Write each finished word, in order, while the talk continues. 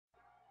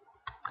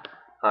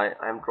Hi,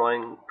 I'm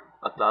drawing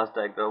a class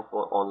diagram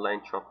for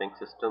online shopping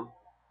system.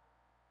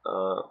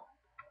 Uh,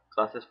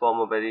 Classes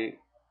form a very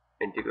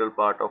integral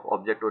part of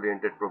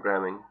object-oriented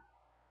programming,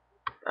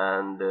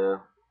 and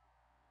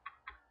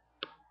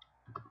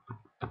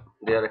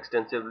they are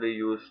extensively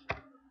used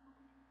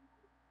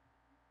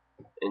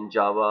in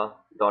Java,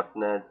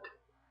 .NET,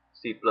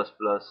 C++,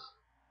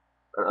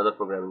 and other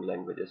programming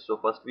languages. So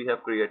first we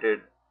have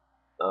created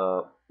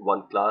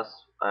one class.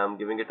 I am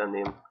giving it a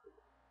name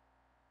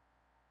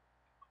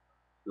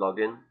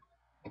login.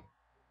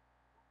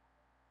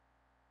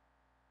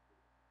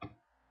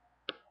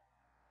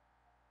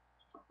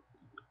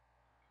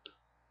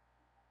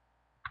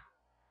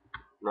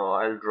 Now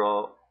I'll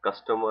draw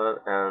customer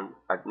and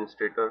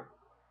administrator.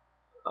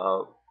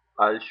 Uh,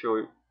 I'll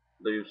show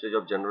the usage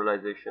of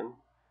generalization.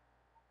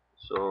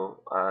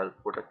 So I'll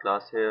put a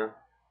class here.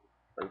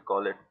 I'll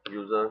call it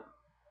user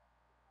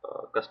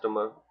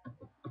customer,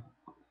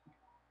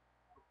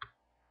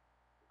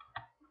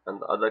 and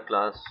the other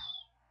class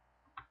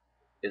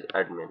is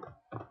admin.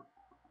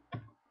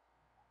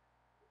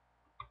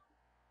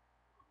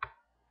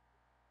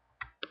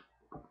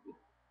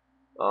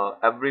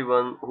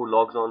 Everyone who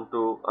logs on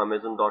to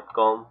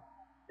Amazon.com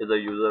is a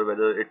user,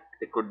 whether it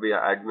could be an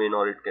admin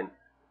or it can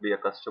be a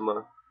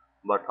customer.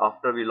 But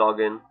after we log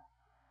in,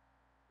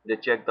 they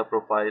check the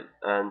profile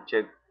and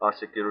check our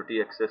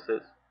security access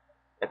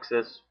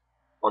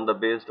on the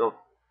basis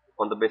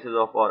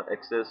of our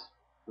access.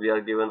 We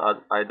are given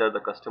either the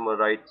customer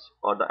rights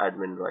or the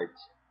admin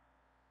rights.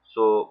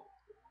 So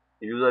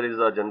user is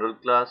a general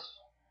class,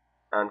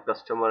 and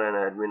customer and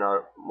admin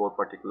are more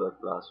particular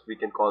class. We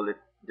can call it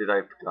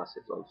derived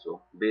classes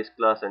also, base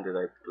class and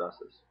derived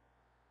classes.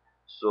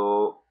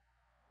 So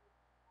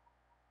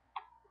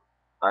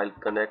I'll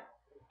connect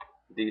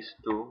these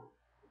two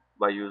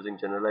by using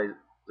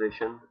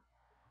generalization.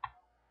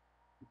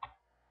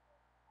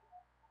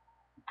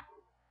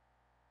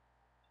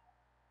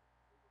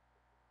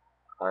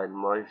 I'll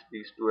merge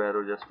these two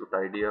arrows just to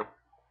tidy up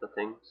the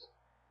things.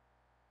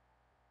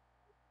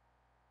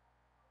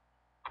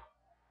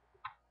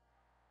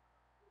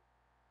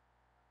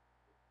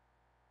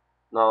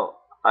 Now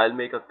I'll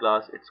make a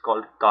class, it's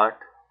called cart,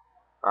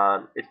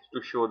 and it's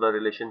to show the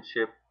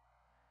relationship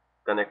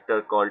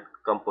connector called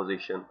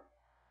composition.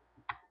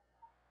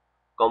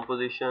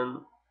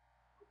 Composition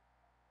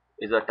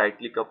is a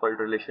tightly coupled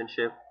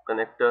relationship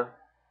connector.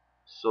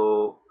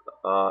 So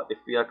if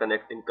we are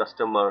connecting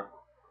customer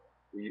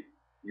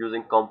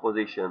using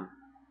composition,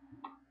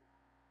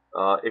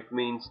 it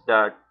means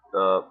that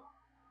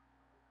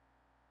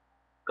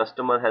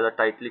customer has a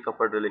tightly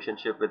coupled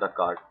relationship with a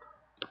cart.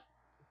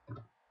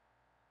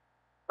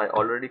 I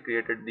already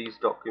created these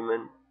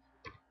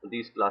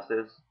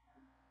classes.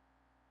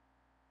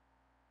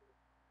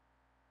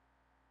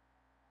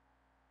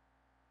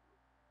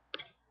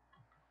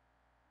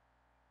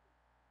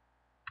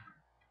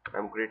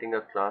 I'm creating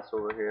a class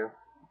over here.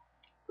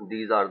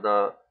 These are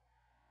the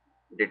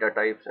data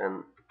types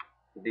and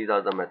these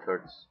are the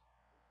methods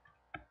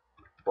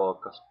for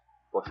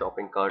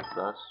shopping cart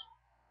class.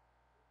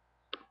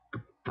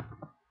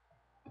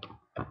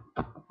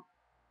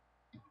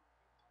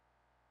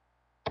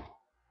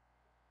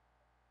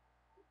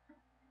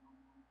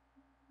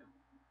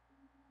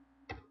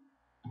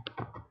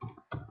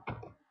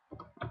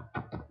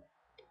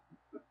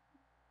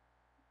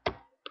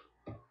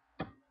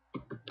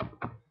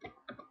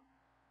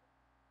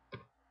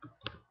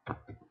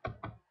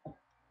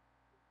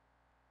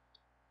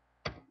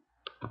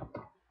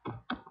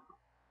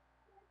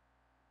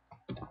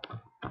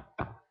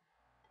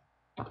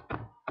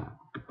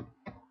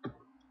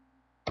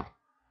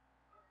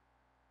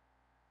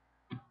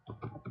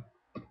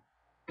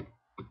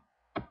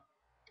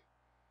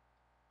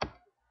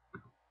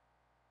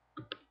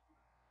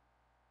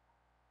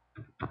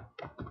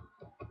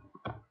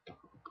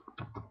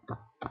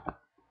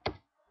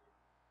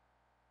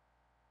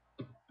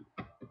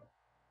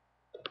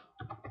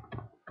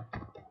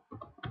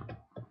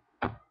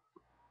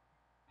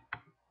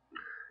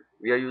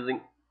 We are using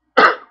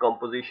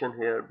composition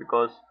here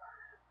because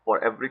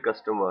for every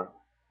customer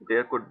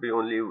there could be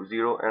only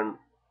 0 and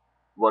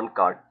 1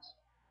 cards,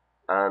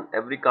 and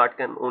every card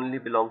can only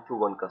belong to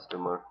one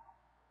customer.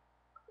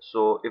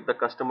 So if the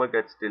customer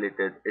gets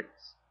deleted,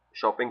 its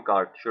shopping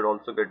cart should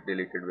also get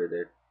deleted with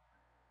it.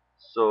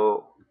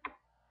 So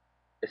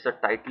it's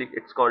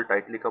called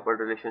tightly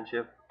coupled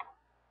relationship,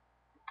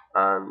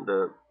 and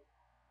the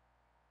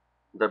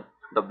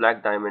the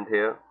black diamond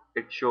here,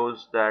 it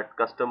shows that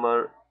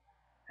customer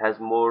has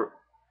more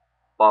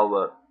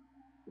power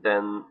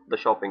than the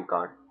shopping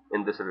cart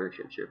in this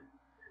relationship.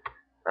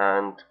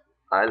 And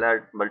I'll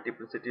add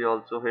multiplicity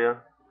also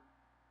here.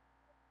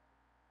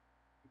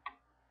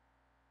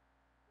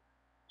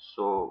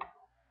 So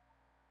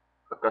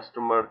a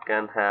customer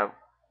can have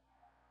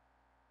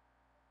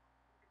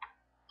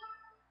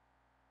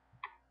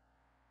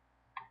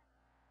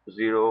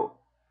 0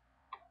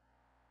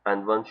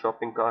 and 1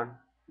 shopping cart,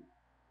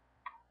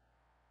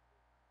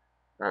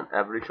 and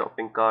every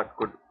shopping cart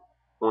could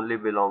only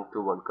belong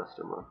to one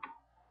customer.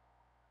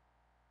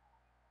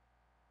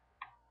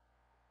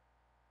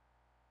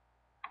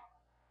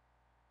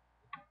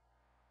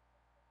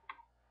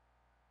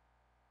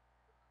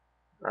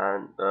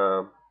 And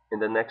in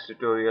the next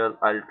tutorial,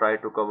 I'll try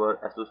to cover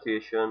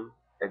association,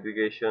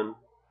 aggregation,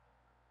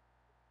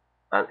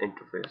 and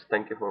interface.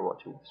 Thank you for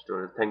watching this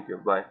tutorial. Thank you.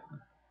 Bye.